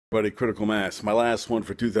Buddy, Critical Mass, my last one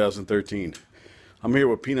for 2013. I'm here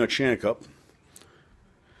with Peanut Shankup,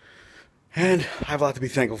 and I have a lot to be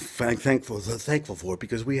thankful for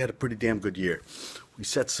because we had a pretty damn good year. We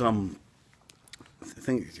set some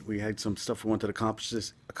things, we had some stuff we wanted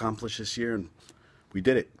to accomplish this year, and we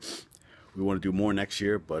did it. We want to do more next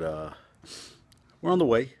year, but we're on the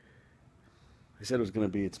way. I said it was going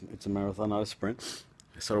to be, it's a marathon, not a sprint.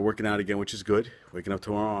 I started working out again, which is good. Waking up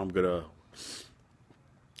tomorrow, I'm going to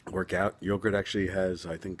work out. Yogurt actually has,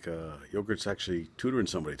 I think, Yogurt's actually tutoring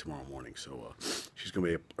somebody tomorrow morning, so she's going to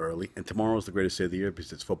be up early. And tomorrow's the greatest day of the year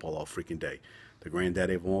because it's football all freaking day. The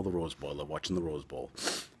granddaddy of all the Rose Bowl. I love watching the Rose Bowl.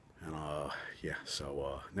 And, yeah,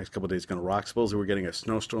 so next couple of days going to rock. Supposedly we're getting a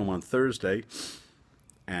snowstorm on Thursday,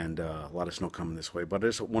 and a lot of snow coming this way. But I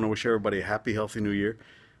just want to wish everybody a happy, healthy new year.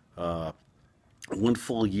 One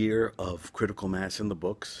full year of Critical Mass in the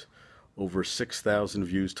books. Over 6,000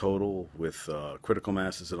 views total with Critical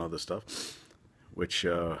Masses and other stuff, which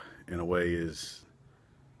in a way is,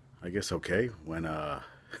 I guess, okay. When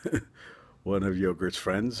one of Yogurt's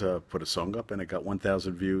friends put a song up and it got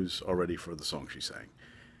 1,000 views already for the song she sang.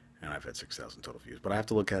 And I've had 6,000 total views. But I have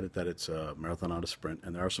to look at it that it's a marathon, not a sprint.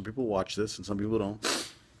 And there are some people who watch this and some people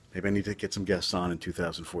don't. Maybe I need to get some guests on in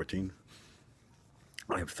 2014.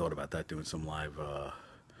 I have thought about that, doing some live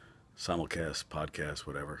simulcast, podcast,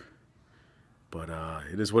 whatever. But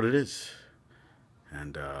it is what it is.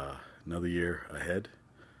 And another year ahead.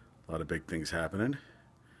 A lot of big things happening.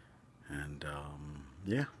 And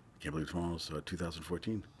yeah, can't believe tomorrow's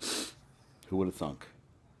 2014. Who would have thunk?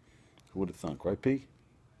 Who would have thunk, right, P?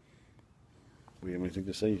 We have anything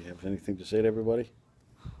to say? You have anything to say to everybody?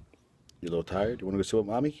 You a little tired? You want to go sit with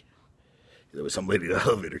Mommy? There was somebody in the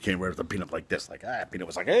elevator came right up to Peanut like this, like, Peanut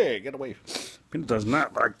was like, hey, get away. Peanut does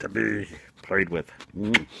not like to be played with.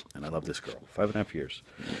 And I love this girl. 5.5 years.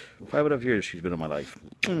 5.5 years she's been in my life.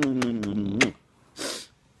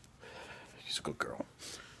 She's a good girl.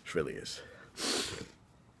 She really is.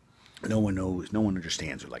 No one knows, no one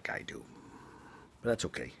understands her like I do. But that's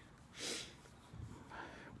okay.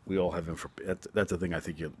 We all have that's the thing I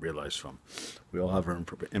think you realize from. We all have our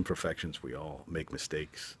imperfections. We all make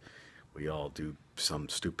mistakes. We all do some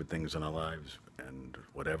stupid things in our lives and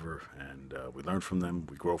whatever, and we learn from them,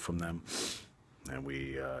 we grow from them, and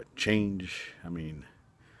we change. I mean,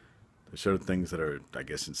 there's certain things that are, I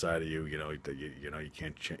guess, inside of you, you know, that you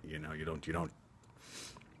can't change, you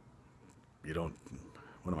don't,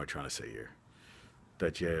 what am I trying to say here?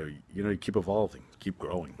 That you you keep evolving, keep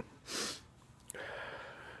growing.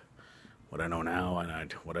 What I know now,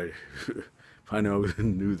 and what I, if I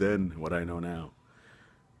knew then, what I know now.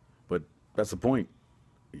 But that's the point,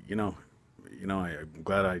 I'm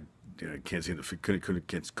glad I can't see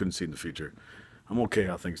couldn't see in the future. I'm okay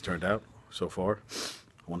how things turned out so far.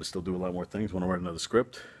 I want to still do a lot more things. I want to write another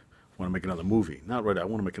script. I want to make another movie. Not right. I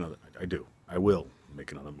want to make another. I do. I will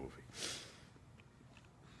make another movie.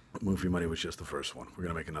 Movie money was just the first one. We're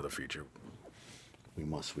gonna make another feature. We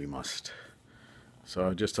must. So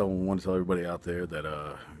I just want to tell everybody out there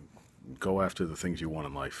that go after the things you want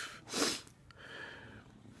in life.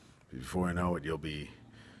 Before I know it, you'll be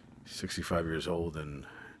 65 years old and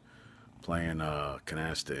playing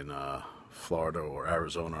canasta in Florida or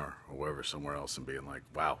Arizona or wherever, somewhere else, and being like,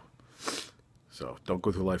 wow. So don't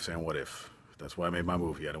go through life saying, what if? That's why I made my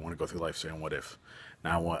movie. I don't want to go through life saying, what if?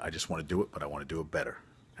 Now I just want to do it, but I want to do it better,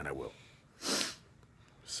 and I will.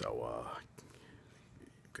 So,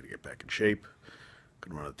 going to get back in shape.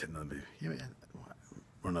 Going to run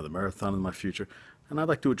another marathon in my future. And I'd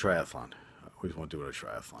like to do a triathlon. I always want to do a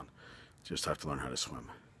triathlon. Just have to learn how to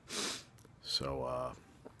swim. So,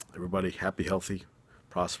 everybody, happy, healthy,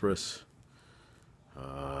 prosperous.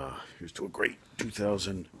 Here's to a great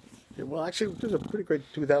 2000. Yeah, well, actually, it was a pretty great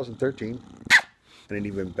 2013. And an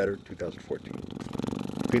even better 2014.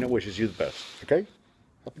 Peanut wishes you the best. Okay?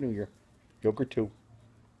 Happy New Year. Yogurt too.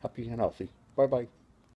 Happy and healthy. Bye-bye.